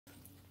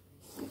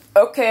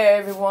Okay,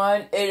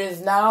 everyone, it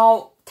is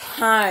now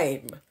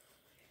time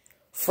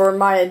for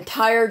my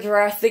entire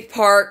Jurassic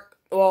Park,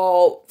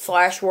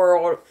 slash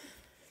world,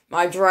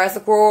 my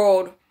Jurassic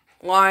World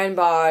line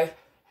by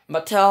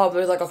Mattel.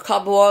 There's like a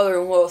couple other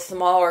little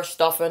smaller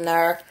stuff in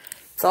there.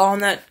 It's all in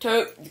that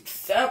tote,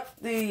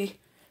 except the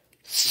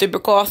super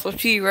colossal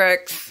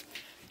T-Rex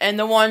and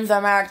the ones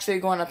I'm actually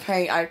going to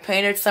paint. I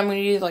painted some of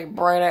these like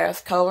bright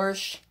ass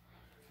colors.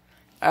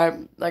 I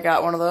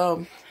got one of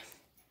them.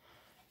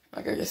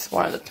 Like, I just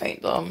wanted to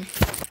paint them.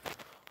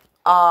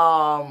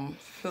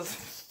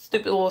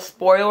 Stupid little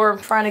spoiler. I'm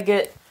trying to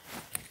get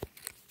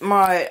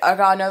I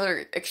got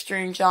another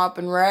Extreme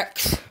Jumping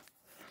Rex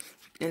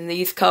in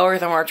these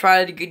colors. I'm going to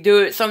try to do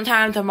it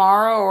sometime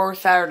tomorrow or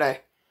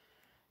Saturday.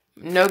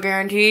 No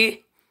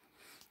guarantee.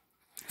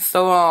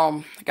 So,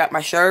 I got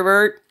my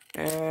sherbet,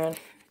 and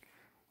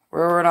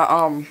we're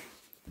gonna,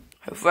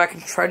 hopefully I can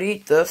try to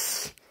eat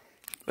this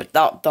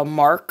without the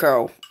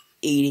Marco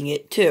eating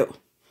it too.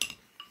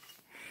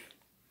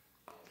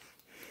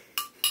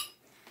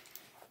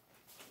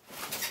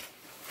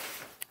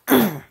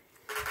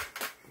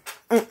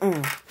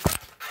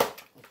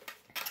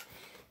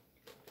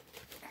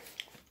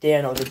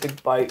 Damn, that was a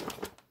big bite.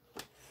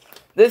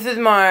 This is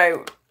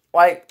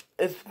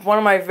it's one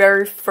of my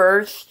very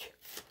first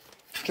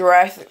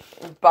Jurassic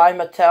by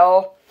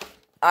Mattel.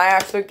 I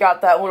actually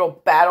got that little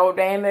battle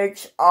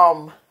damage,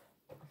 the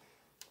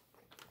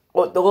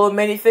little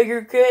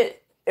minifigure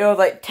kit. It was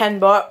like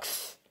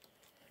 $10.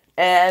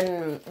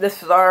 And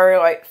this was already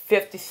like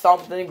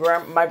 50-something.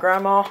 My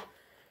grandma,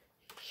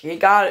 she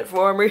got it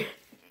for me.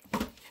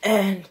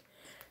 And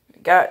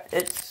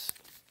it's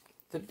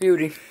the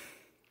beauty.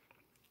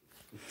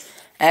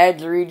 I had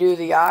to redo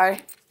the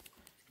eye.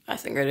 I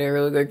think I did a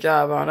really good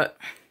job on it.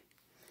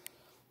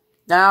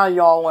 Now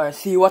y'all want to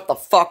see what the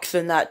fuck's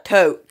in that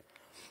tote.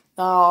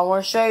 Now I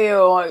want to show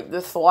you like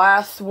this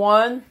last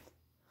one.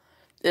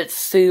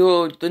 It's the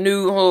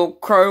new little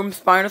chrome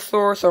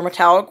Spinosaurus or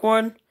metallic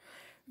one.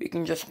 You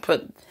can just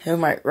put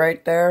him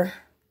right there.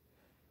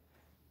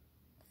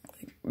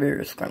 We're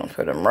just gonna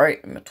put him right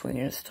in between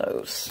his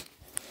toes.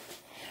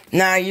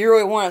 Now, you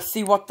really want to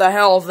see what the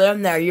hell's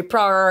in there. You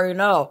probably already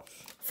know.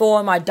 Full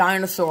of my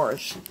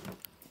dinosaurs.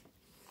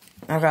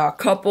 I got a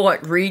couple,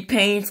 like, reed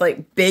paints,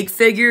 like, big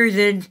figures,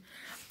 and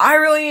I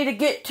really need to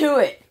get to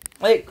it.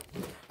 Like,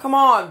 come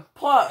on,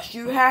 Plus,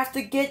 you have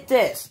to get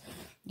this.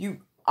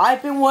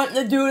 I've been wanting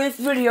to do this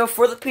video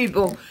for the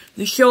people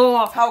to show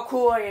off how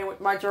cool I am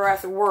with my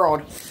Jurassic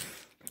World.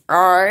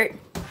 Alright.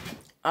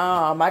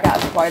 I got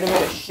quite a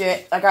bit of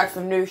shit. I got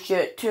some new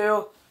shit,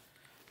 too.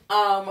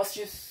 Let's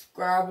just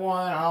grab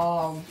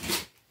one,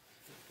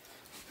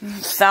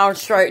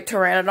 Soundstrike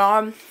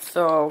Pteranodon,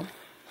 so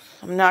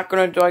I'm not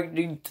gonna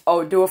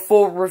do a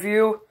full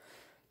review.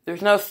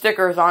 There's no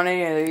stickers on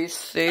any of these,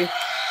 see?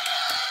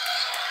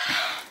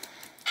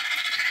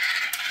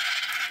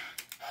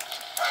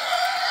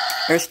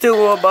 There's two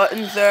little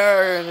buttons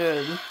there,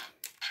 and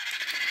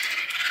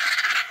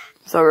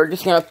so we're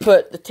just gonna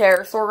put the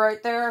pterosaur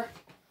right there.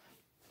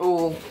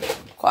 Ooh,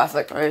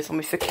 classic. Alright, so let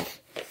me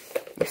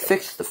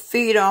fix the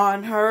feet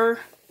on her.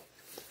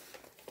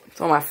 It's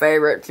one of my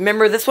favorites.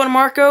 Remember this one,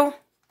 Marco?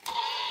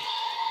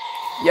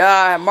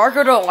 Yeah,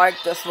 Marco don't like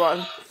this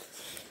one.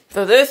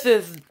 So this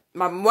is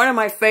one of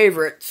my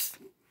favorites.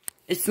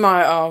 It's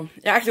my,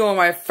 actually one of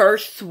my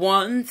first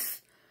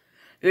ones.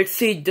 You can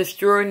see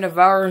Destroy,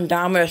 Devour, and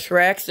Dominus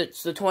Rex.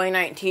 It's the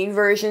 2019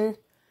 version.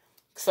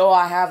 So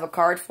I have a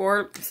card for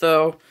it.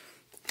 So,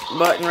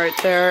 button right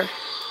there.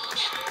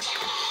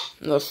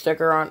 No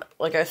sticker on,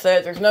 like I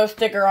said, there's no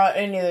sticker on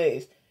any of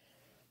these.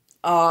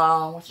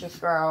 Let's just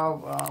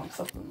grab,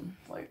 something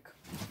like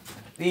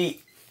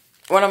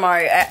one of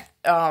my,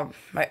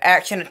 my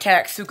Action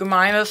Attack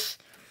Suchomimus.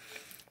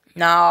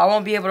 Now, I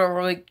won't be able to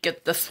really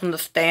get this from the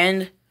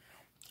stand.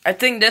 I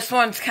think this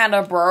one's kind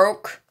of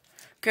broke,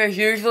 because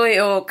usually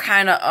it will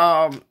kind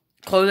of,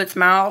 close its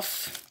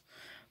mouth,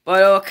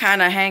 but it'll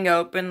kind of hang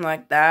open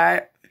like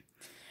that.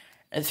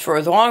 It's for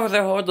as long as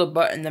I hold the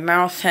button, the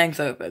mouth hangs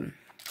open.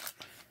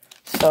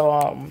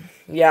 So,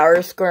 yeah, we're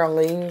just going to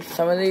lean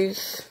some of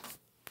these.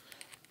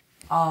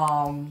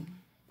 Okay.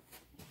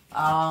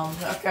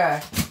 I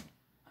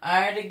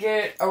had to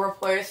get a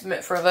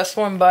replacement for this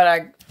one,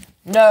 but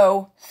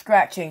no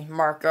scratching,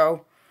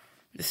 Marco.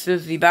 This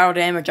is the Battle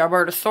Damage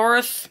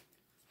Albertosaurus.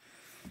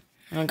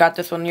 I got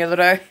this one the other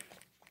day.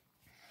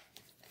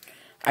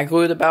 I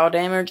glued the Battle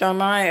Damage on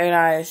mine, and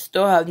I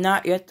still have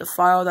not yet to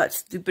file that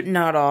stupid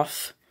knot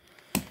off.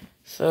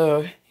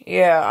 So,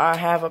 yeah, I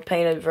have a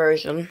painted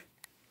version.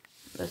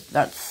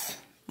 That's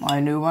my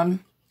new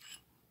one.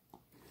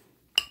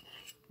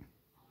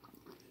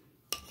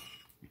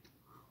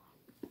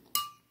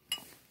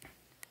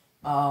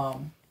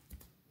 I'm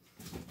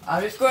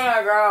just going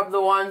to grab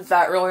the ones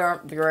that really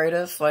aren't the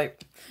greatest.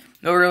 Like,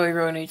 nobody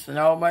really needs to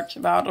know much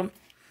about them.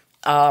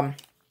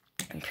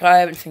 You probably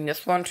haven't seen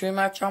this one too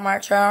much on my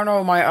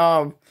channel.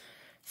 My,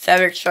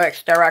 Savage Strike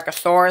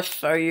Styracosaurus.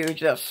 So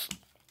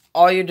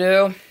all you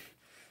do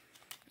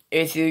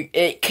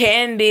It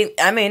can be,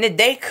 I mean,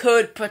 they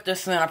could put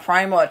this in a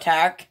primal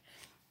attack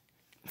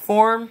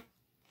form.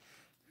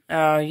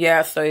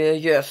 Yeah, so you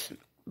just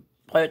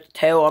put the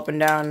tail up and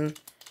down.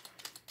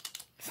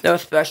 There's no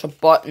special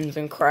buttons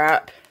and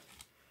crap.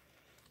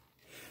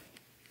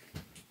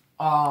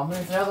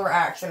 Here's another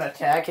action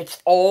attack.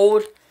 It's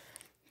old.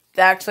 It's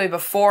actually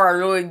before I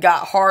really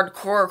got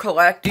hardcore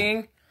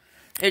collecting.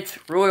 It's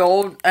really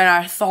old, and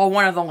I saw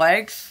one of the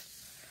legs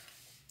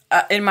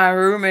in my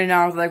room, and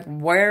I was like,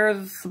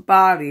 where's the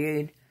body?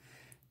 And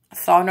I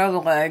saw another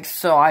leg,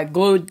 so I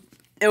glued,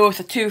 it was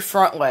the 2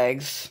 front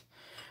legs,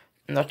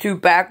 and the 2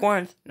 back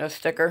ones, no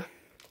sticker.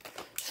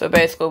 So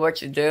basically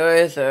what you do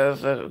is,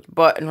 there's a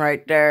button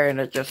right there, and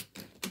it just,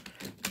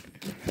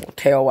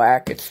 tail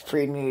whack, it's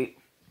pretty neat.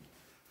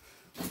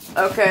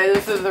 Okay,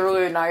 this is a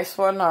really nice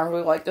one, I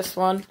really like this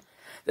one.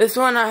 This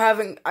one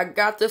I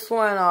got this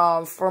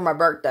one, for my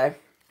birthday.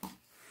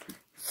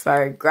 So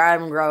I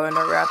grabbed and grow in the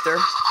raptor.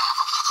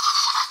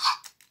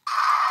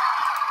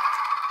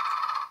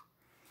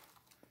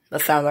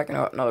 That sounds like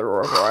another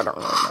Roar, I don't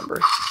really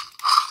remember.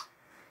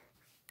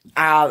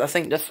 I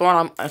think this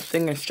one, I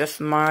think it's just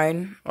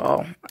mine.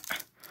 Well,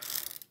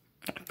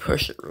 I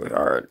push it really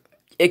hard.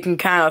 It can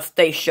kind of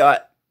stay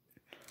shut.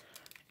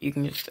 You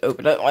can just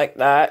open it like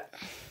that.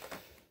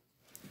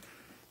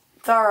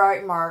 It's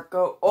alright,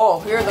 Marco. Oh,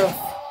 here the...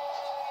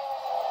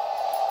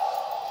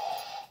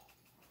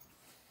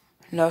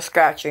 No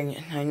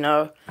scratching, I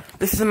know.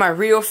 This is my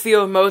real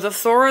feel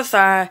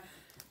Mosasaurus.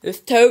 This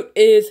tote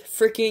is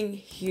freaking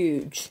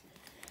huge.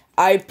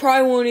 I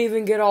probably won't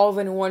even get all of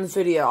it in one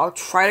video. I'll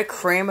try to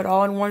cram it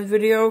all in one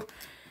video.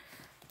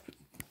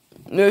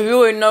 There's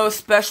really no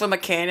special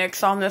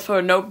mechanics on this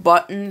one, no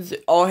buttons.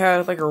 It all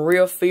has like a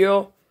real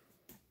feel.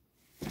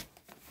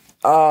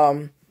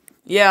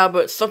 Yeah,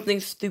 but something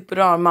stupid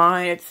on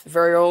mine. It's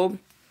very old.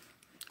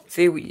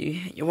 See,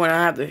 you want to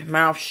have the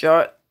mouth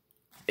shut.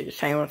 It just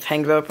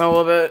hangs open a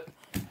little bit.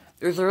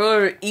 There's a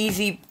really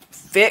easy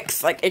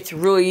fix. Like, it's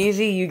really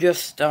easy. You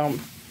just,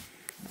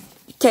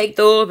 take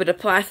the little bit of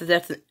plastic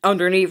that's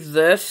underneath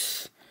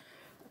this.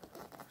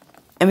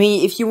 I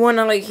mean, if you want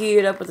to, like, heat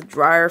it up with a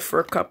dryer for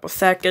a couple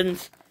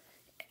seconds,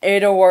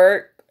 it'll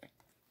work.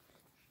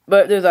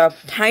 But there's a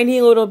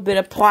tiny little bit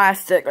of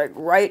plastic, like,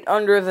 right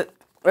under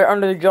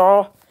the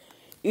jaw.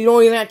 You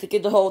don't even have to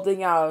get the whole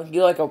thing out.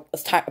 You like a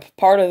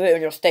part of it and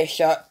it'll stay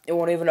shut. It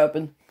won't even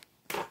open.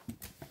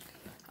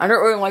 I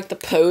don't really like the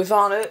pose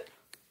on it.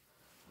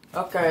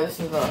 Okay, this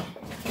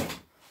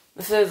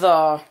is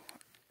a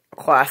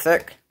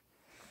classic.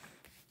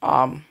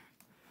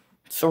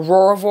 It's a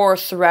Roarvore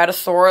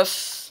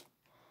Ceratosaurus.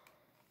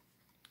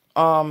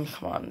 Come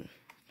on,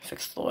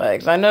 fix the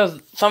legs. I know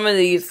some of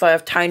these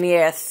have tiny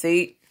ass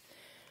feet,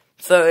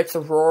 so it's a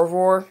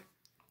Roarvore.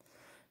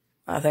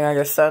 I think I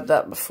just said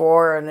that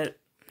before, and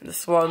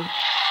this one.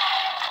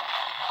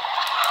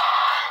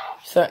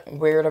 Something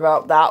weird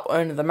about that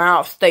one. The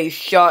mouth stays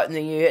shut, and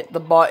then you hit the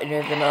button,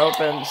 and it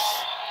opens.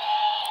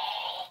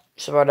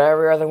 So about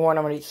every other one,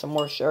 I'm gonna eat some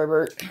more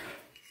sherbet.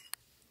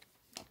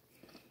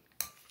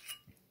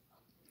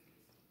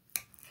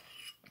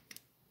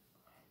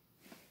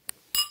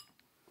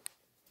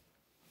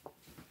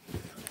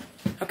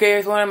 Okay,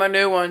 here's one of my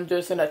new ones.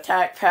 Just an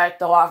Attack Pack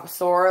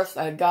Dilophosaurus.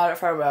 I got it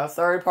from a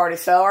third-party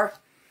seller.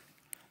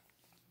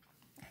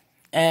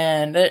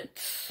 And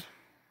it's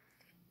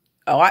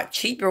a lot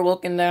cheaper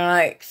looking than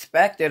I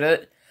expected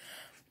it.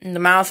 And the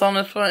mouth on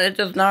this one, it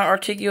does not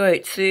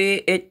articulate. See,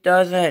 it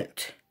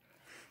doesn't.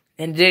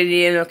 And didn't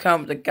even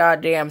come with a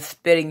goddamn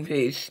spitting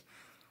piece.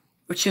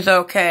 Which is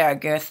okay, I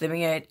guess. I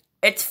mean,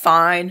 it's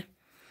fine.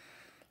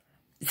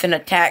 It's an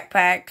attack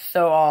pack,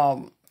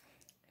 so,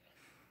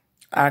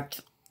 I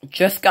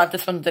just got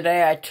this one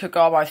today. I took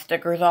all my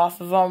stickers off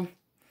of them.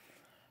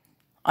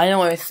 I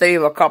only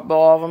saved a couple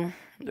of them.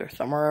 They're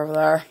somewhere over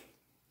there.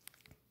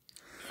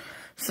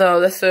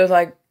 So, this is,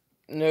 like,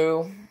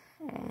 new.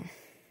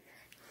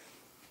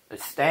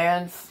 It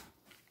stands.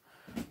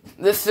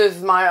 This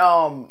is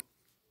my,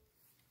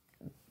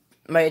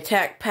 my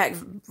Attack Pack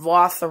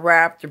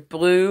Velociraptor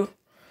Blue.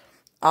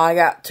 I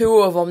got 2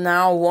 of them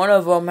now. One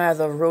of them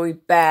has a really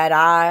bad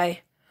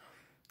eye.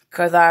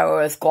 Because I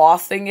was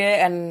glossing it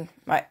and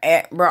my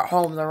aunt brought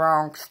home the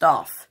wrong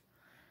stuff.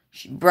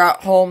 She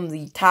brought home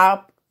the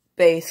top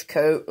base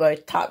coat,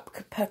 like top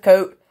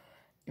coat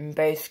and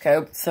base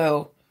coat.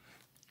 So,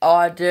 all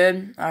I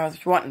did, I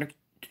was wanting to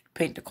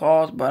paint the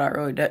claws, but I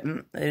really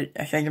didn't.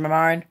 I changed my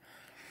mind.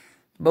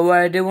 But what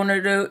I did want to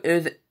do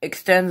is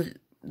extend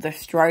the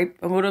stripe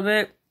a little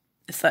bit.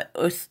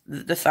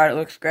 The side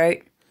looks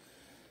great.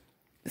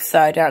 The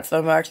side not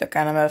so much. That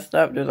kind of messed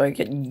up. There's like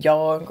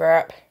yellow and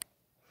crap.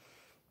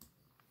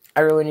 I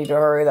really need to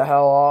hurry the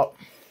hell up.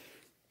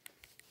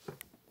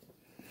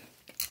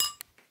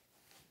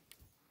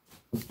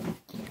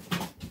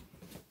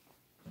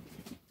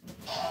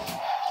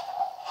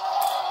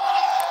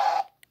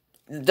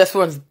 This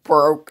one's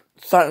broke.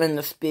 Something in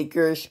the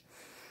speakers.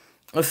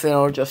 Listen,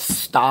 it'll just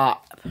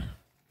stop.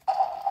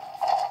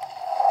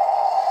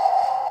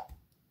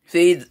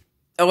 See,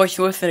 I wish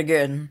you listen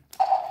again.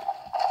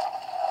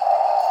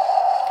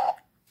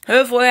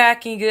 Hopefully I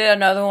can get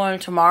another one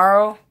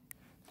tomorrow.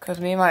 Because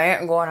me and my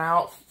aunt are going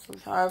out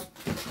sometime.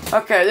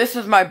 Okay, this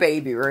is my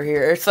baby right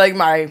here. It's like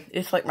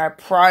my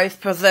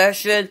prized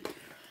possession.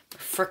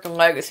 Freaking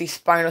Legacy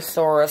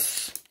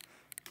Spinosaurus.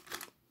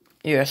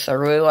 Yes, I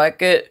really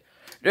like it.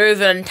 There's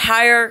an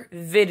entire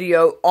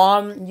video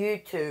on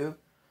YouTube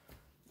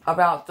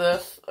about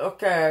this.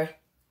 Okay.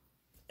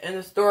 And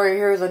the story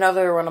here is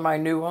another one of my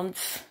new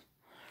ones.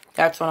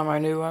 That's one of my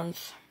new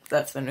ones.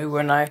 That's the new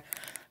one. I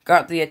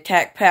got the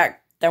Attack Pack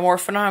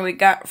Dimorphodon we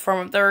got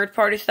from a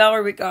third-party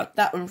seller. We got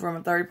that one from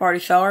a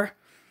third-party seller.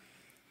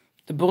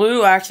 The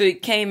blue actually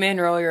came in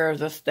earlier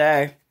this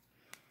day.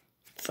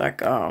 It's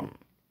like,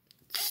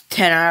 it's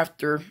 10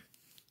 after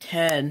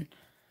 10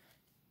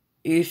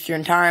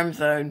 Eastern Time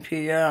Zone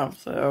PM.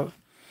 So,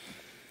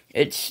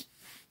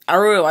 I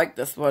really like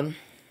this one.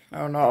 I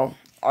don't know.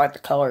 I like the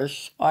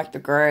colors. I like the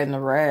gray and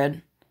the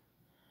red.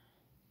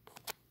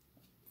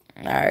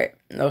 Alright,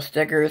 no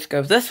stickers,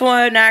 because this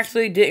one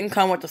actually didn't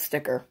come with a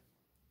sticker.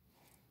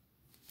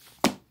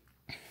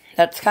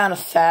 That's kind of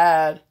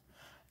sad.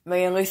 I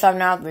mean, at least I'm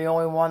not the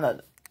only one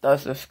that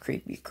does this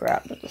creepy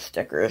crap with the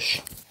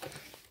stickers.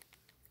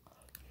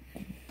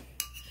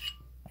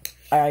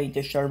 I eat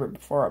the sherbet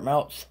before it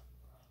melts.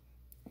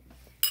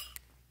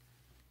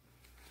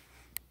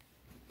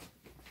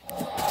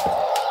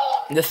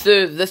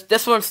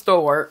 This one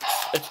still works.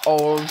 It's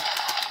old.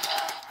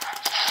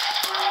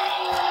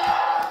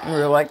 I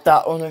really like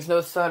that one. There's no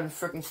sudden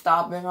freaking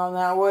stopping on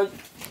that one.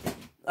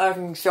 I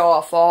can show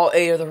off all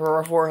 8 of the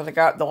Rorovores. I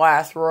got the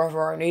last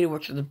Rorovore I needed,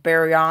 which is the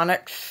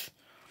Baryonyx.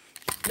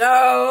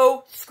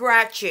 No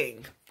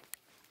scratching.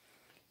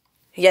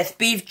 He has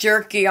beef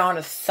jerky on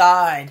his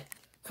side.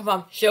 Come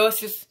on, show us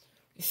just.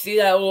 You see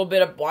that little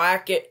bit of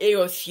black? It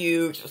was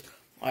huge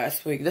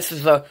last week. This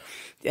is the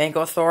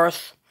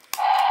Ankylosaurus.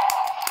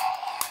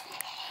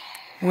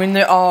 When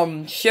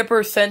the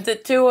shipper sent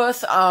it to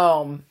us,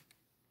 I'm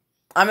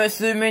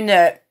assuming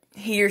that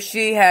he or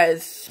she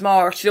has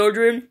smaller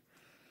children.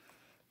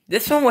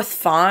 This one was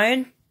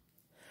fine,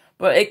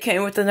 but it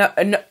came with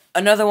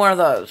another one of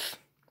those.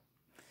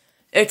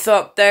 It's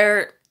up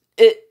there.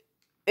 It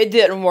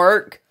didn't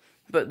work,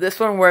 but this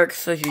one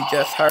works, as you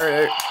just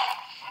heard it.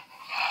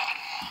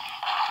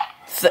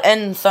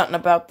 And something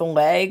about the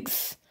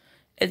legs.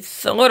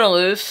 It's a little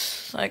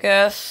loose, I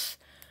guess.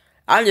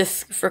 I'm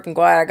just freaking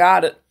glad I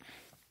got it.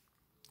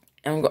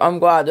 I'm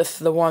glad this is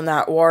the one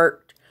that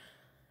worked.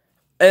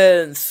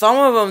 And some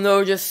of them,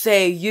 they'll just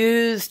say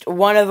used.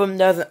 One of them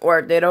doesn't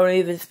work. They don't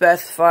even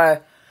specify.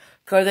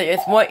 Because they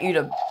just want you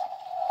to...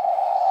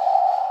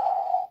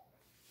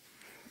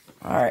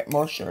 Alright,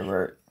 more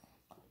sherbet.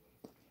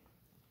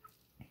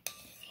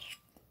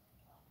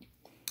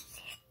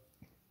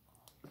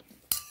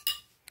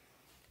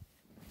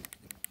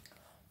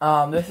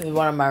 This is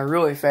one of my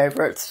really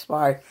favorites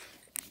by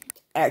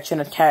Action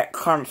Attack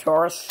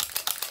Carnotaurus.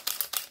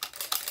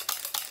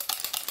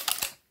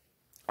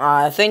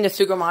 I think the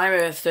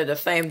Suchomimus did the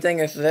same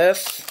thing as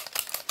this.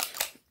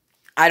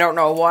 I don't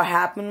know what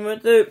happened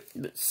with it,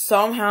 but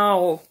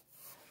somehow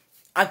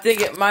I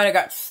think it might have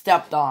got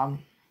stepped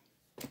on.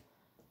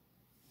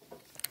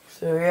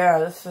 So yeah,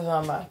 this is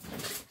on my...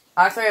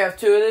 Actually, I have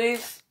 2 of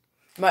these.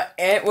 My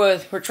aunt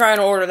we're trying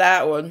to order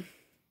that one.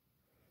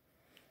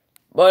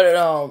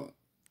 But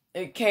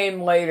it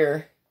came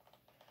later.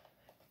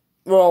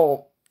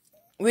 Well,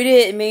 we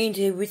didn't mean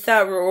to. We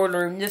thought we were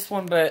ordering this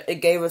one, but it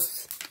gave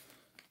us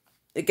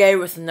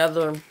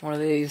another one of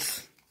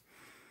these.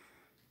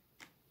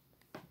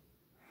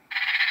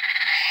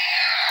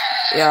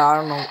 Yeah, I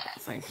don't know what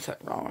thing's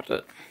wrong with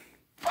it.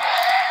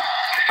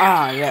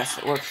 Ah, yes,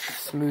 it looks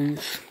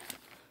smooth.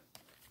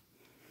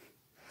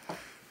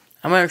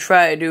 I'm gonna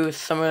try to do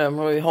some of them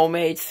really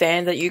homemade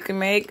sand that you can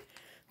make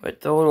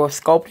with the little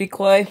sculpty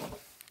clay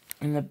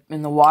in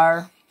the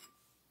wire.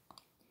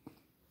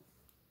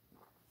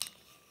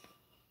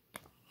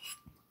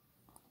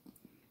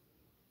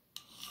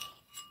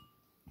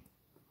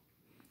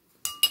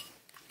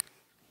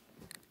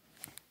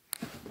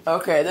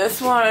 Okay,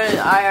 this one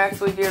I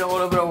actually did a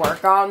little bit of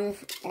work on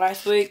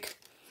last week.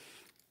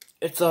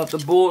 It's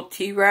the Bull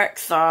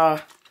T-Rex.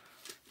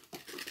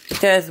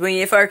 Because when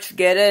you first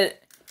get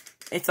it,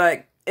 it's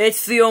like,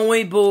 it's the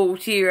only Bull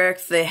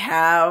T-Rex they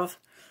have.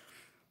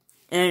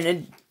 And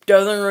it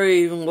doesn't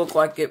really even look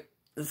like it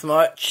as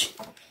much.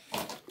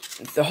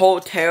 The whole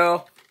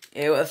tail,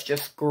 it was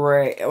just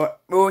gray. It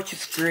was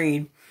just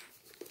green.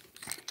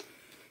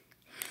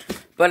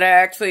 But I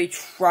actually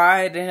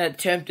tried and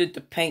attempted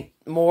to paint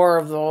more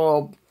of the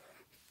little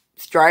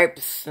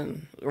stripes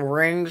and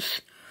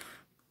rings.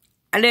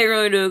 I didn't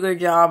really do a good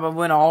job. I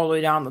went all the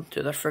way down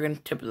to the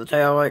friggin' tip of the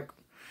tail, like,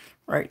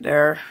 right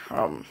there.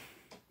 And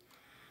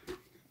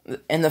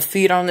the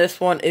feet on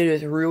this one, it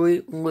is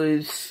really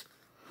loose.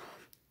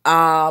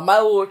 My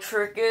little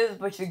trick is,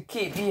 but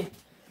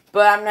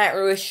I'm not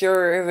really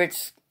sure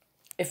if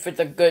it's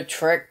a good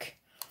trick.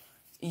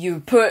 You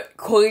put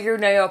clear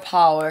nail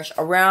polish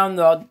around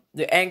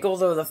the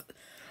ankles or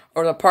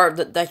the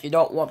part that you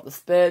don't want to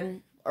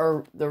spin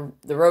or the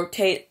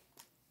rotate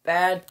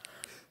bad.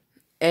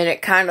 And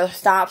it kind of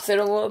stops it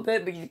a little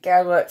bit, but you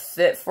gotta let it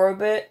sit for a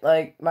bit.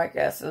 Like, my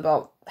guess is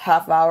about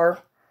half hour.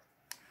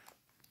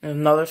 And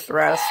another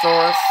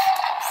Ceratosaurus.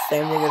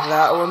 Same thing as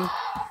that one.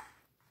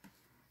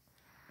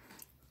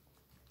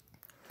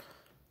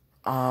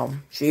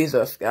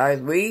 Jesus, guys.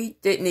 We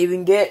didn't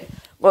even get...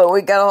 Well,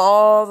 we got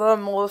all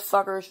them little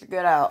suckers to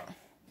get out.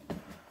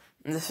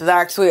 And this is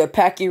actually a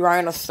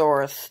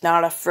Pachyrhinosaurus,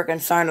 not a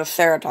freaking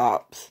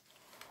Sinoceratops.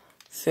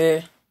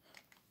 See?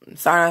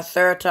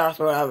 Sinoceratops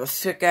would have a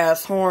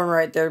sick-ass horn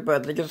right there,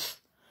 but they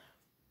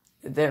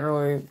didn't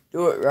really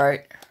do it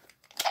right.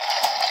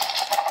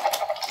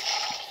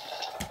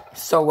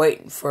 Still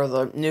waiting for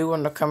the new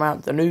one to come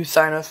out, the new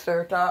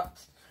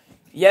Sinoceratops.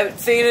 If you haven't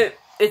seen it,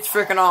 it's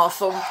freaking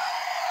awesome.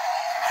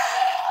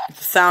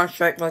 It's a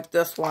soundtrack like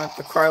this one,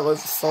 the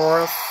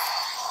Crylosaurus.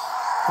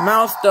 The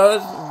mouse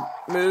does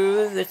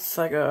move. It's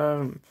like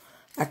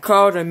I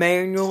call it a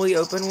manually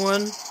open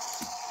one.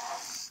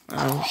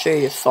 I'm sure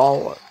you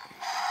saw it.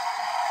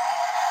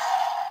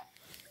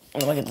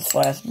 Look at this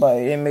last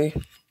bite in me.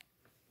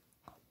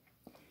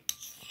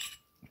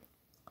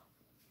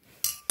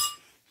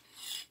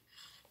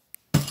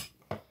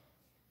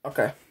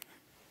 Okay,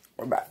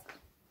 we're back.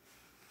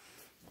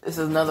 This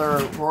is another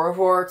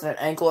Roivor. It's an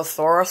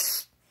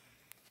Ankylosaurus.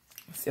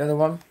 That's the other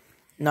one.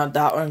 Not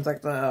that one. It's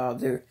like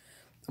the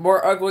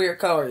more uglier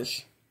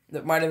colors.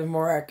 That might have been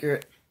more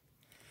accurate.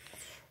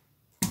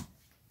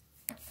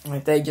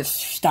 Like they just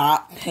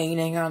stop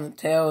painting on the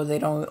tail. They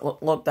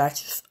don't look that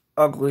just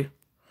ugly.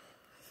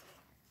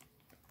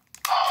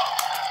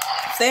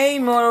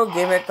 Same little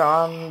gimmick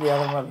on the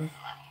other one.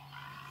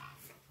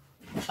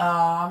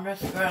 I'm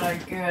just gonna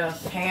get a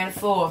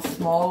handful of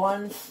small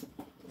ones.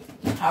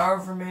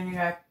 However many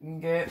I can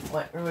get,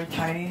 like really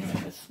tiny,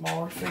 like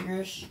smaller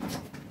figures.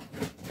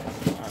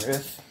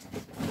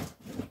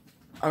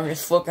 I'm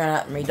just looking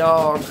at me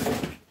dog.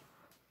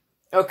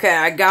 Okay,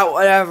 I got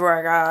whatever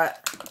I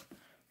got.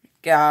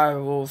 Got a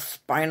little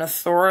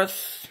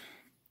Spinosaurus.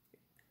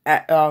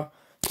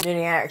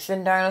 Mini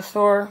action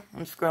dinosaur.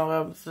 I'm just gonna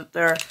let him sit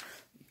there.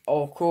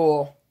 Oh,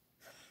 cool.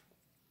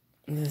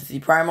 This is the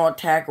Primal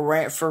Attack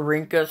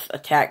Rantphorhynchus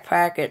attack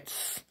pack.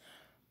 It's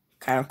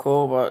kind of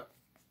cool, but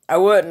I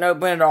wouldn't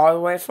open it all the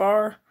way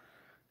far.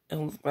 It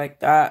looks like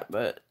that,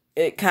 but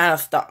it kind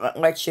of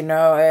lets you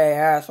know, hey,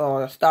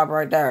 asshole, stop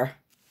right there.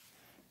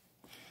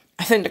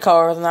 I think the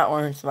color on that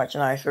one is much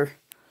nicer.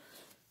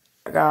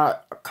 I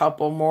got a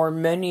couple more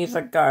minis.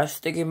 I got a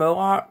Sticky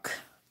Mohawk.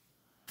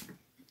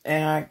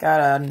 And I got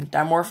a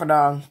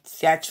Dimorphodon.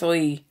 It's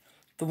actually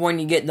the one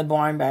you get in the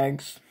blind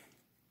bags.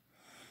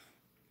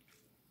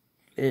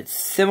 It's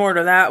similar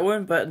to that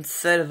one, but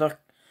instead of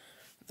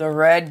the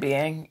red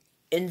being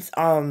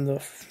on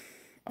the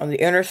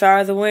inner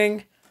side of the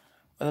wing,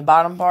 or the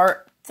bottom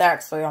part, it's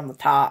actually on the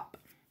top.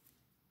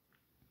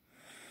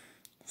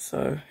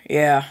 So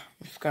yeah,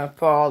 I'm just gonna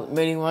put all the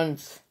mini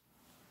ones.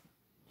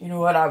 You know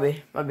what?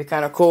 That'd be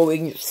kind of cool. We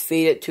can just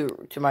feed it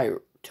to my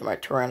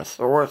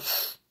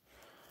Tyrannosaurus.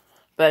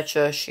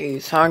 Betcha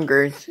she's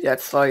hungry.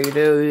 That's all you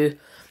do. You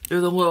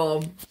do the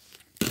little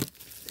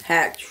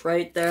hatch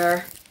right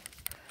there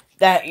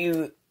that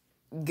you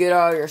get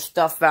all your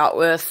stuff out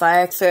with.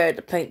 I actually had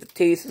to paint the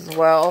teeth as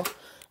well.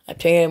 I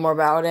painted more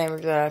battle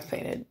damage than I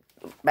painted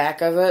the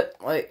back of it.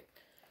 Like,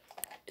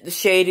 the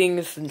shading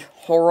is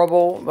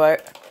horrible,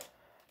 but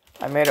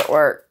I made it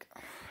work.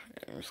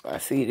 I'm just gonna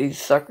feed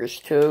these suckers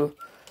too.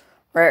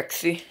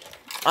 Rexy.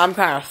 I'm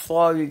kind of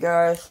slow, you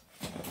guys.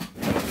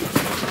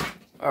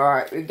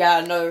 Alright, we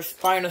got another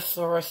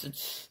Spinosaurus.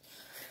 It's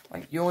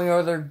like the only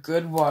other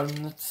good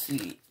one. Let's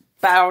see.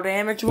 Battle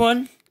damage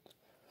one.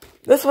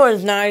 This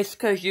one's nice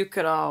because you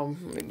could,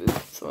 let me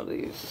move some of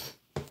these.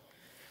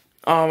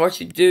 What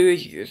you do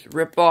is you just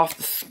rip off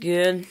the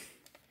skin.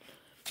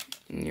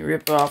 And you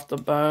rip off the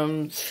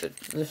bones.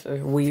 This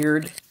is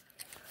weird.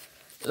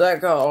 There's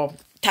like a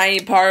tiny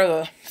part of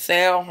the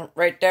sail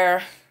right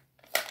there.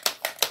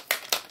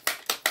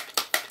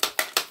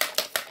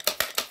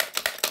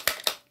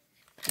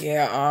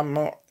 Yeah,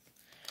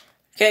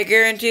 can't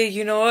guarantee.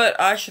 You know what?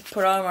 I should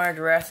put on my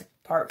Jurassic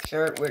Park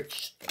shirt,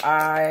 which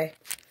I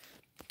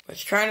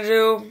was trying to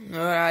do.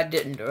 No, I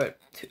didn't do it.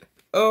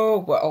 Oh,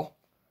 well.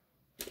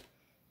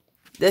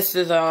 This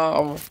is, I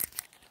don't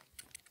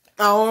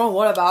know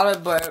what about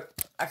it, but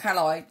I kind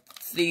of like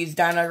these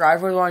Dino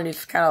Drivers one.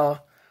 These kind of,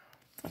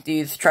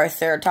 these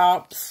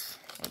Triceratops.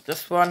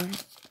 This one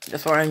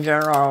in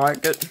general, I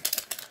like it.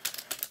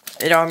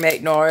 It don't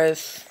make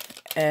noise.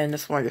 And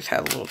this one just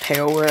has a little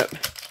tail whip.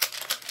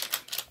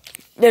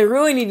 They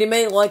really need to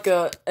make like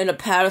an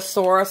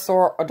Apatosaurus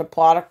or a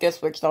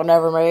Diplodocus, which they'll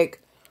never make.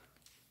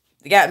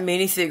 They got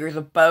minifigures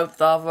of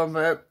both of them,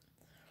 but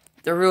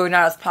they're really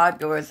not as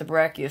popular as the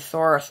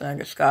Brachiosaurus, and I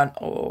just got an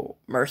old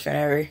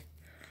mercenary.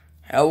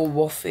 Hell,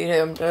 we'll feed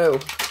him too.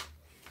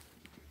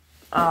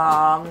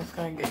 I'm just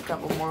gonna get a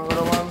couple more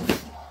little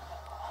ones.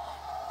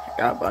 I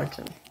got a bunch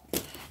of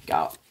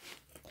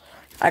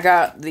I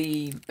got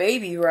the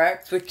Baby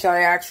Rex, which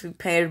I actually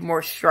painted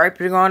more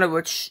striping on it,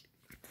 which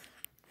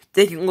I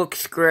think it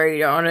looks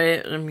great on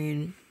it. I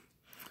mean,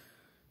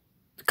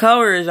 The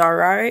color is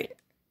alright.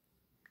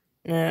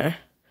 Yeah.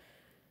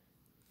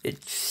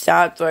 It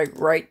sounds like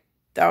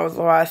that was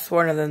the last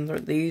one, and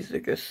then these are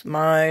just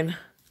mine.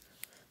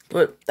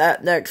 Put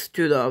that next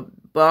to the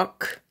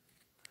buck.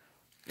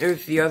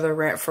 There's the other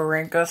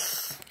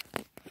Rantharanthus.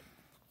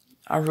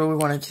 I really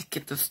want to just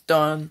get this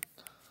done.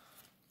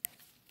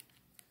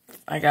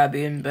 I gotta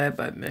be in bed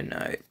by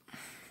midnight.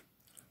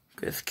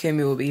 Because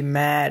Kimmy will be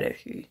mad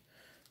if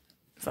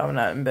I'm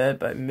not in bed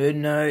by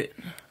midnight.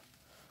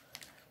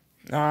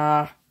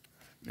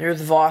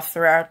 There's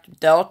Velociraptor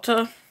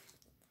Delta.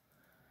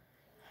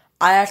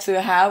 I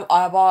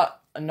bought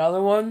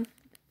another one.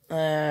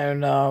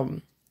 And, I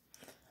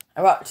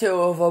bought two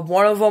of them.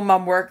 One of them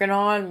I'm working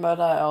on, but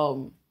I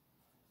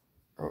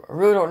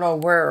really don't know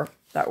where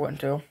that went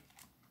to.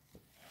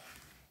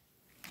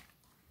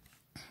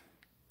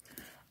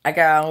 I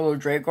got a little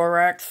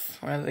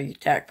Dracorex, one of the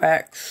attack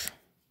packs.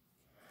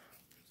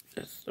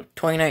 It's a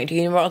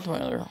 2019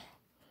 model.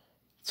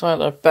 It's one of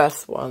the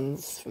best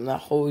ones from that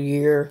whole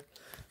year.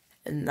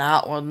 And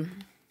that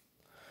one.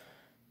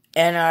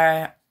 And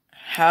I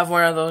have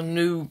one of those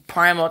new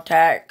Primal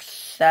Attack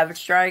Savage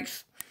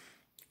Strikes.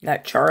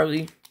 That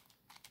Charlie.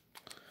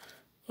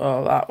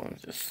 Oh, that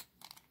one's just...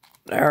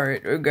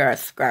 Alright, we got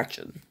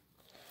scratching.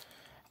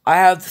 I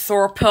have the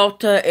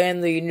Thorpelta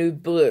and the new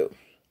blue.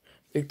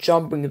 The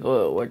jumping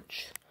blue,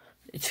 which...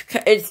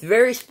 It's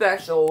very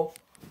special.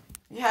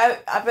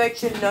 I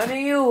bet you none of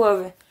you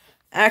have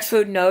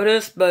actually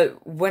noticed,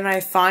 but when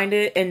I find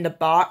it in the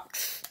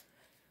box,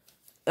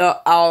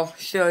 I'll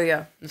show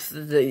you. This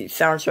is the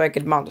Soundstrike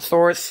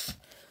Edmontosaurus.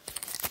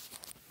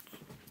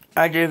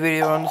 I did a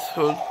video on this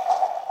food.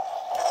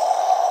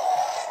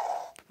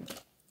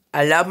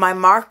 I love my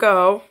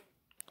Marco.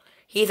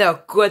 He's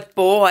a good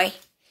boy.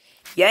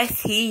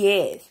 Yes, he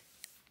is.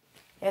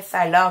 Yes,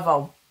 I love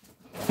him.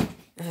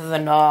 This is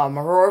an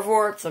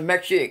Marorvor. It's a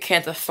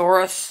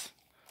Mexiacanthosaurus.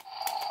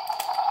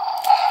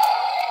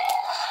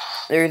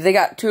 They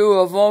got two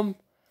of them.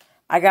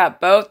 I got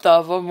both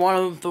of them. One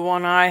of them, the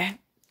one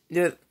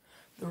the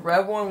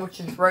red one, which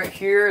is right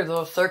here,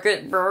 the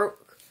circuit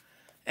broke.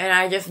 And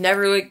I just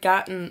never really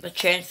gotten a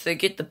chance to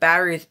get the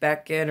batteries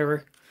back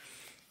in.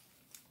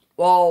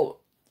 Well,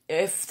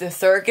 if the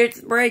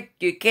circuits break,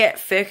 you can't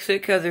fix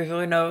it because there's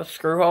really no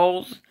screw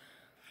holes.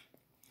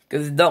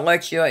 Because it don't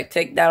let you,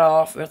 take that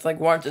off. It's like,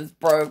 once it's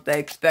broke, they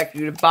expect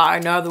you to buy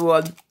another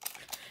one.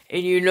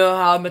 And you know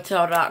how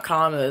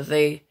Mattel.com is.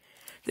 They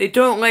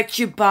don't let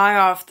you buy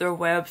off their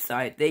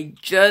website. They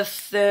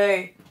just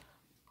say,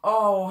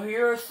 oh,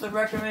 here's the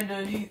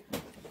recommended...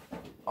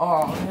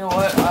 Oh, you know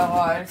what? I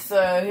lied.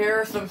 So,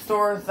 here are some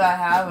stores that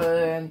have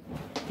it, and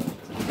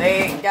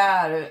they ain't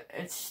got it.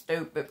 It's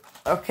stupid.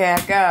 Okay, I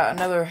got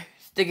another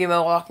Sticky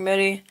Mohawk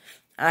Mini.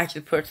 I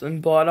actually put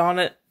some blood on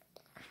it.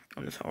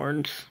 On his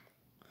horns.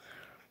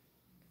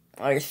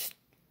 I just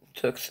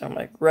took some,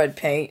 red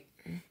paint.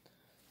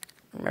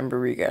 Remember,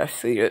 we gotta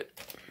feed it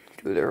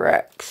to the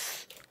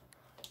Rex.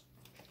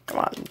 Come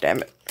on,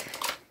 damn it.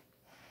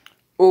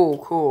 Oh,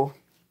 cool.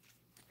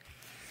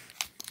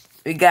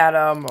 We got,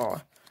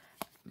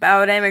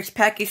 Biodynamics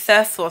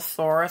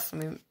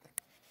Pachycephalosaurus.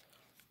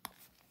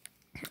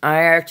 I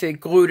actually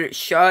glued it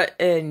shut,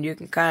 and you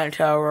can kind of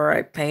tell where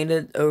I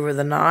painted over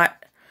the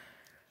knot.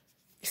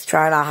 Just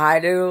trying to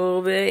hide it a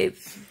little bit,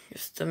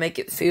 just to make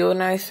it feel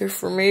nicer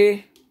for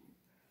me.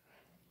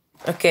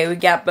 Okay, we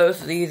got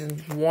both of these in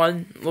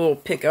one little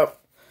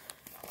pickup.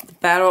 The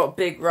Battle of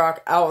Big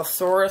Rock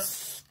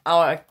Allosaurus. I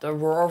like the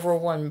Rover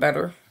one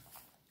better.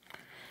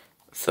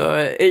 So,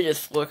 it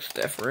just looks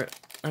different.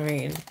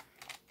 And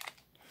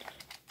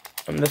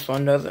this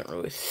one doesn't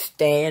really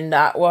stand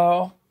that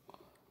well.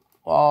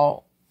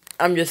 Well,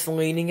 I'm just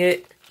leaning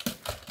it.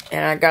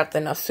 And I got the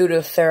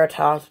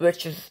Nasutoceratops,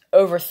 which is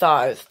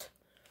oversized.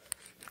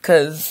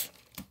 Because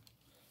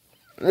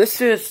this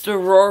is the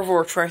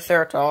Rover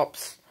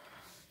Triceratops.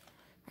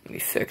 Let me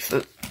fix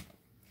it.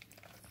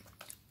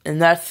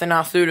 And that's the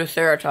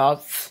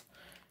Nasutoceratops.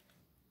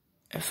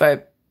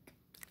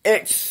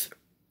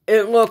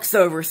 It looks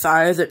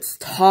oversized. It's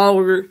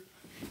taller.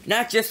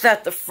 Not just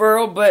at the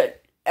furrow,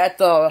 but at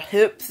the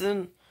hips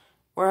and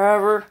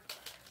wherever.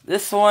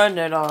 This one,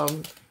 it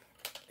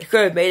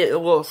could have made it a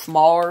little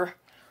smaller.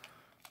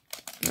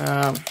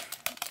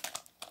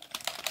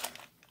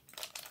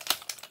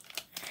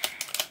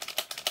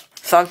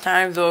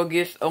 Sometimes it'll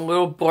get a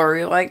little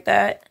blurry like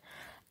that.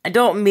 I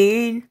don't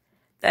mean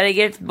that it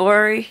gets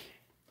blurry.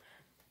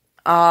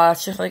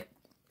 It's just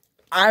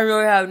I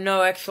really have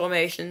no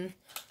explanation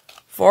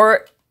for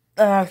it.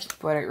 I'll just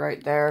put it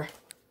right there.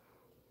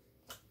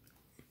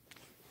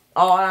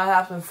 Oh, and I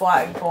have some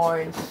flattened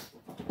coins.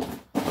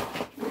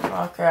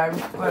 Okay, I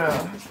just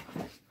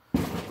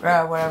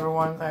grab whatever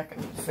ones I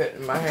can fit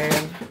in my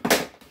hand.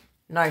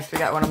 Nice, we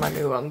got one of my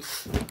new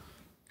ones.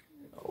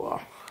 Oh,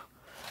 wow.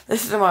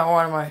 This is one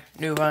of my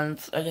new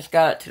ones. I just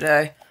got it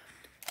today.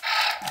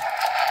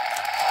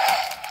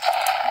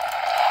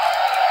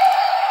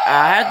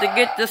 I had to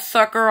get this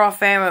sucker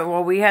off Amazon.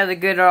 Well, we had to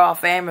get it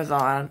off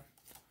Amazon.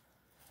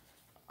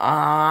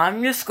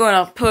 I'm just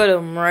gonna put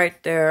him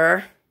right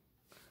there.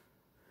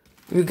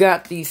 We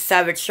got the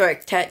Savage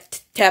Strike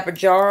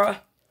Tapajara.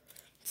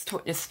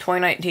 It's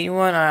 2019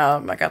 one.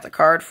 I got the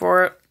card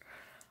for it.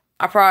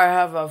 I probably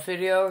have a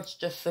video. It's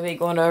just me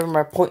going over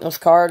my pointless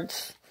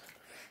cards.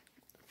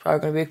 Probably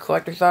going to be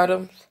collector's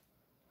items.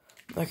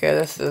 Okay,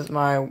 this is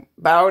my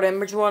battle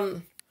damage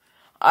one.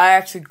 I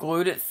actually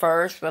glued it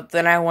first, but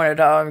then I wanted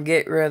to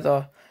get rid of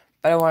the...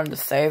 But I wanted to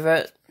save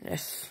it.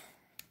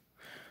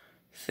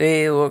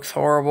 See, it looks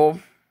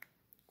horrible.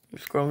 I'm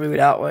just going to leave it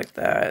out like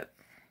that.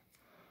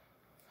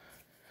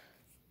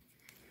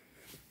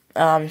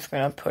 I'm just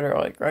going to put it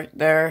like right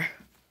there.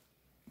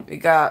 I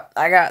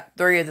got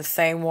 3 of the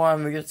same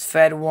one. We just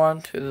fed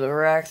one to the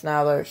Rex.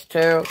 Now there's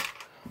 2.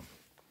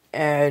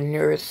 And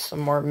here's some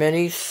more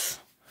minis.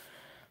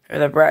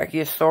 Here's a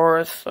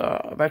Brachiosaurus,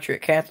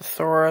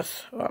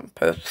 Metriacanthosaurus,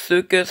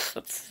 Postosuchus,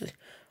 that's the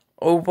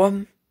old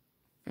one,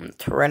 and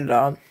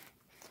Pteranodon.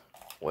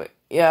 Wait,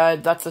 yeah,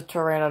 that's a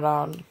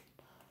Pteranodon.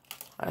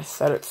 I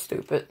said it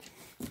stupid.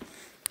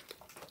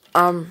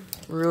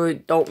 Really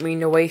don't mean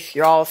to waste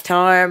y'all's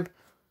time.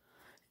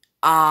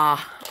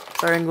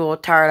 Starting a little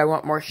tired. I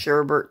want more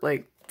sherbet,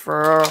 like,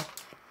 for real.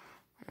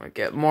 I'm gonna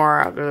get more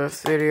after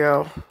this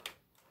video.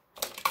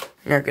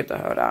 I'm gonna get the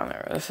hell down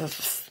there.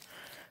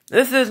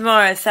 This is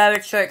my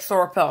Savage Strike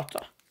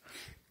Sauropelta.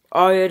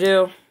 All you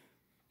do,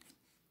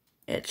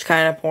 it's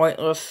kind of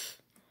pointless.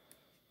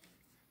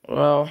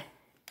 Well,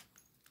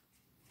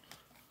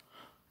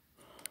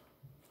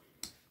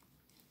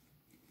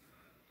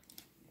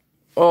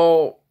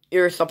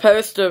 you're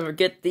supposed to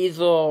get these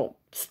little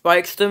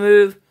spikes to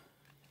move.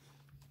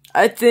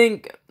 I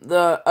think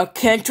the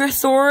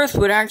Acanthosaurus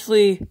would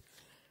actually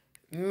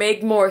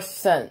make more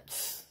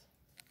sense.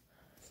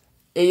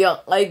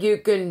 Like, you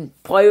can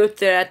play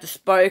with it at the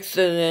spikes,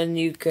 and then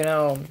you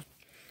can,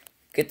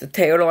 get the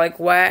tail to,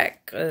 like,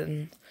 whack,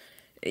 and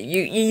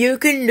you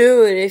can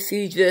do it if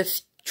you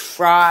just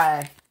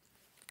try.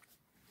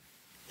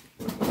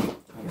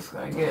 I'm just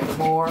gonna get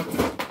more.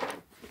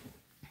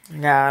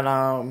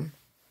 Got,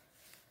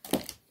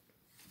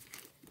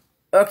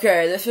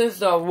 okay, this is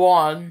the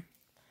one.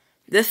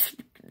 This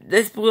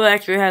blue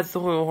actually has the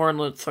little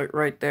hornlets, like,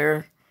 right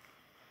there.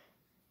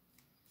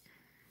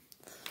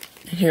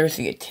 Here's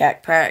the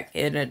attack pack,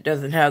 and it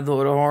doesn't have the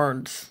little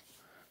horns.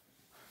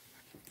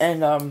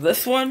 And,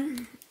 this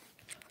one,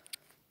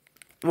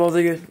 well,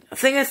 I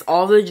think it's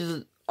all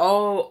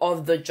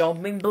of the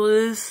jumping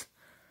blues.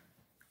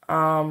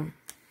 Yeah,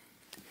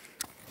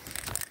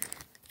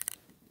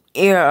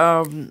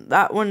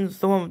 that one's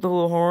the one with the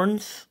little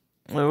horns.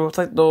 It looks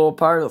like the little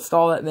part of the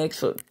stall that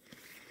makes it.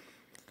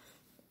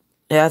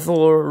 It has the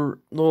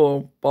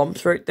little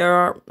bumps right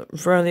there in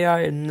front of the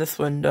eye, and this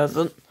one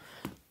doesn't.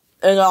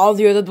 And all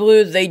the other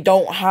blues, they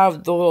don't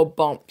have the little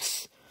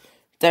bumps.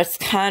 That's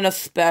kind of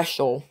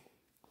special.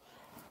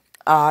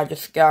 I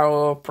just got a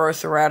little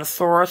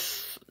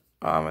Proceratosaurus.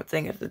 I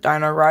think it's the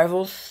Dino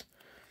Rivals.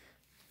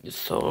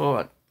 Just a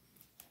little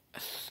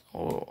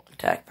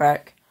attack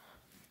pack.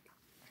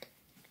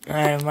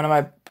 And one of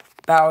my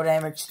battle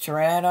damage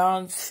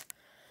Pteranodons.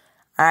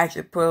 I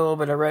actually put a little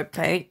bit of red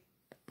paint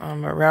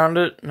around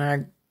it, and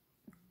I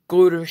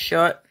glued him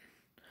shut.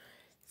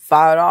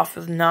 Fired off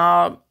his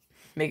knob.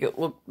 Make it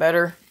look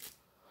better.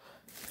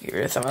 Get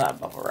rid of some of that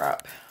bubble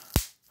wrap.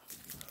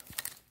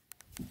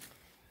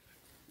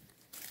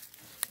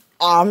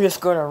 I'm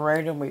just gonna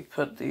randomly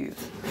put these.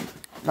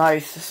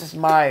 Nice. This is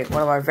one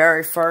of my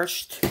very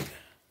first.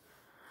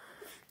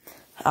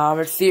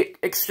 It's the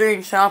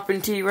Extreme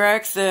Shopping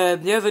T-Rex.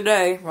 The other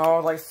day,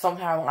 well, like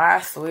sometime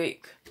last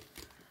week,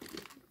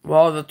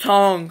 well, the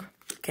tongue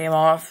came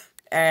off,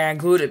 and I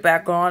glued it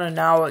back on, and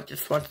now it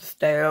just wants to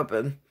stay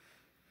open.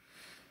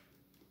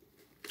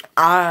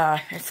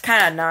 It's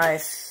kind of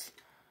nice,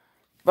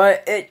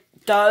 but it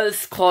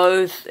does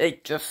close.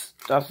 It just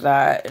does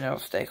that, and it'll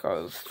stay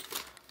closed.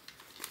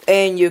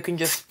 And you can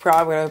just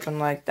prop it open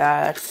like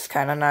that. That's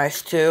kind of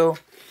nice, too.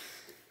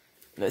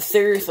 But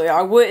seriously,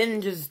 I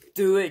wouldn't just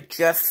do it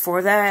just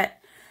for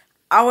that.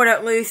 I would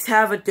at least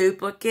have a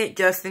duplicate,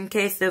 just in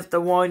case if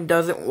the one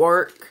doesn't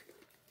work.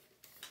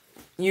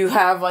 You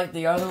have, like,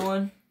 the other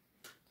one.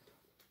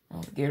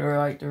 I'll get her,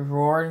 like, the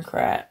roaring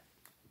crap.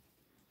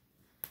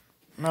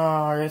 No,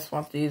 I just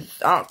want these.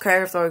 I don't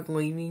care if they're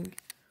gleaming.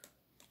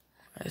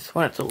 I just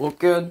want it to look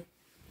good.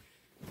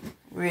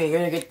 We ain't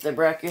gonna get the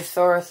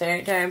Brachiosaurus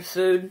anytime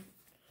soon.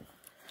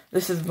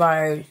 This is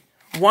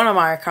one of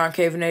my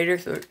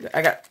concavenators. So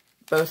I got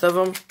both of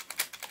them.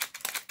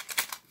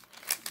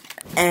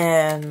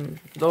 And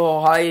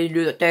how you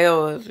do the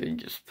tail is you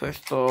just push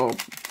the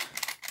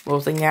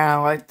little thing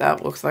out like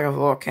that. Looks like a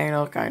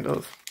volcano, kind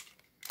of.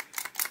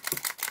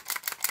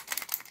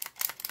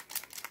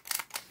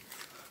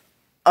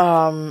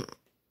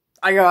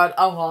 I got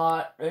a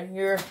lot in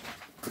here.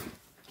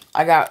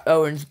 I got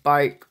Owen's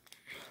bike.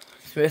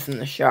 It's missing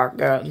the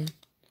shotgun.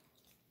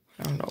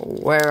 I don't know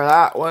where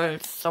that went.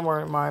 It's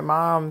somewhere in my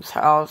mom's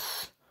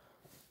house.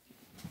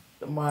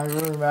 In my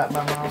room at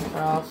my mom's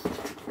house.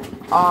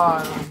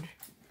 And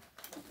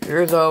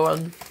here's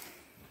Owen.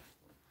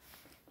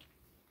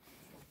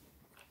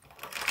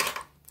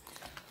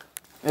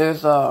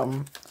 There's,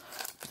 the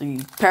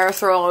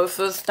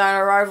Parasaurolophus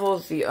dino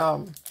rivals,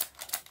 the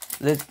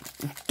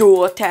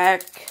dual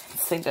attack. I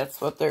think that's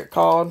what they're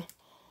called.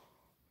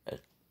 And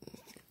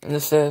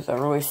this is a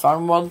really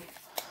fun one.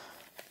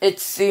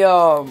 It's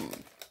the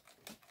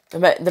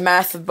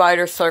massive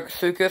biter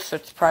Sarcosuchus.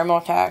 It's primal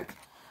attack.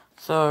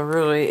 So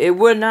really, it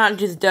would not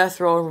just death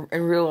roll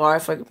in real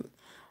life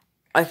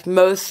like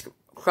most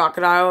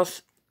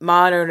crocodiles.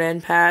 Modern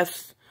and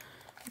past.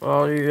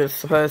 Well, you're just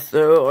supposed to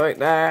do it like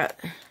that.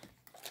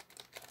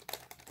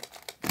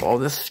 Well,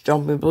 this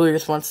jumping blue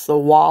just wants to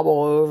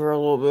wobble over a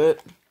little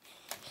bit.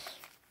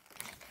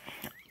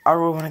 I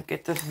really want to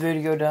get this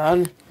video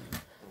done.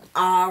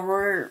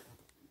 We're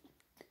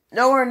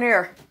nowhere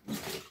near.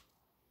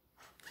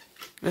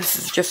 This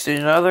is just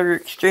another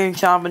Extreme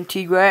Stomping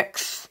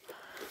T-Rex.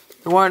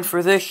 The one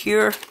for this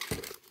year.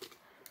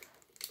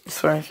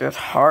 This one's just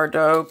hard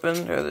to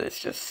open, because it's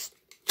just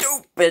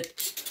stupid.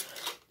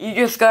 You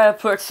just gotta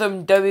put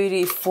some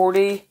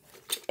WD-40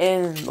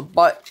 in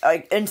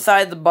the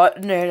inside the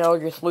button, and it'll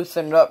just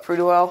loosen it up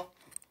pretty well.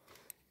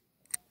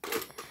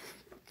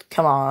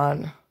 Come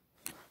on.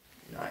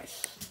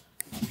 Nice.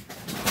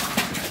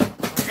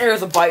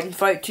 There's a Bite and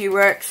Fight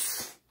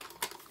T-Rex.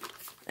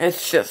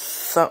 It's just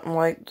something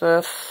like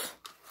this.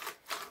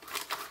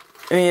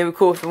 I mean, it'd be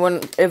cool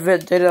if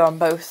it did it on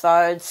both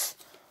sides.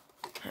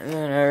 And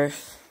then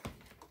there's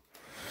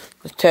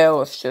the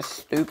tail. Is just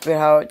stupid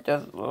how it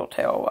does a little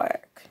tail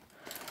whack.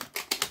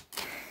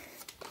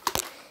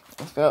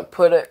 I'm just gonna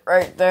put it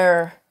right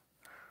there.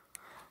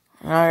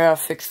 And I gotta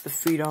fix the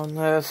feet on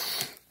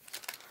this.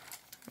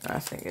 I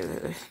think it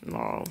is.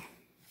 No.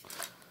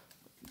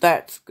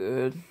 That's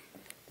good.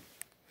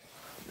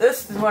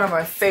 This is one of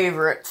my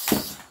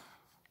favorites.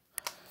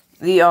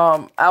 The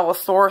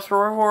Allosaurus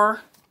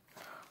roar.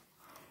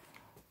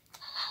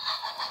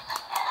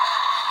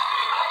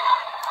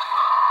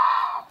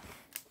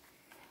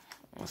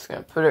 I'm just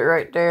gonna put it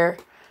right there.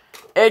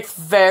 It's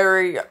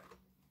very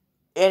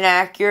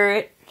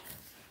inaccurate.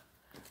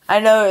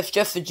 I know it's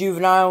just a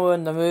juvenile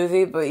in the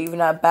movie, but even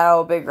that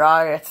Battle of Big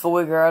Rock, it's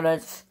fully grown.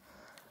 And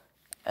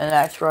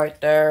that's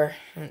right there.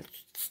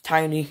 It's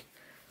tiny.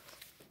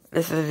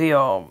 This is the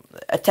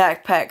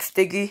Attack Pack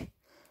Sticky.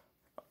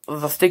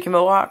 The Sticky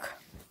Mohawk.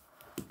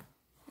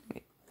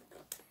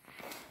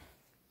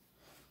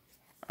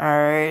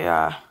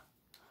 Alright,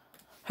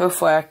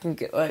 hopefully I can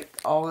get like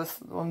all this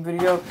in one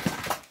video.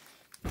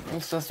 I'm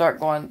just gonna start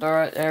going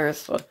through it.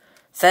 There's the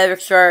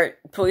Savage Shark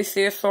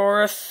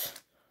Plesiosaurus.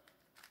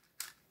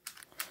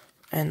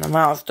 And the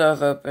mouth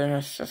does open,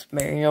 it's just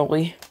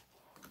manually.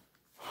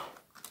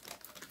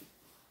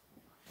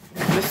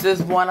 This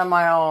is one of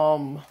my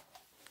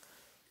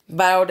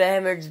battle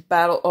damage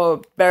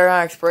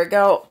Baryonyx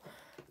Breakout.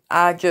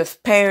 I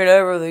just painted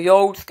over the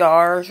old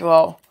scars,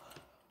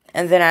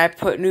 and then I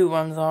put new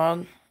ones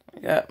on. I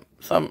got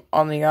some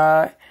on the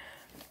eye.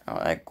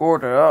 I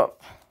gored it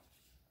up.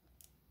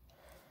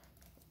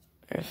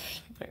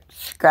 There's like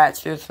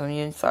scratches on the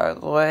inside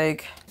of the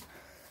leg.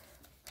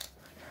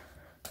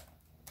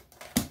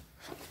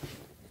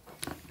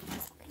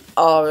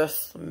 Oh,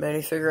 this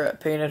minifigure that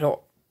painted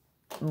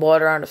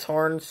blood around his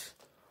horns.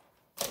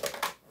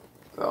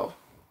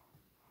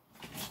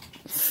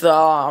 So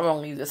I'm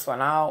gonna leave this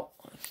one out.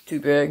 It's too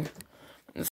big.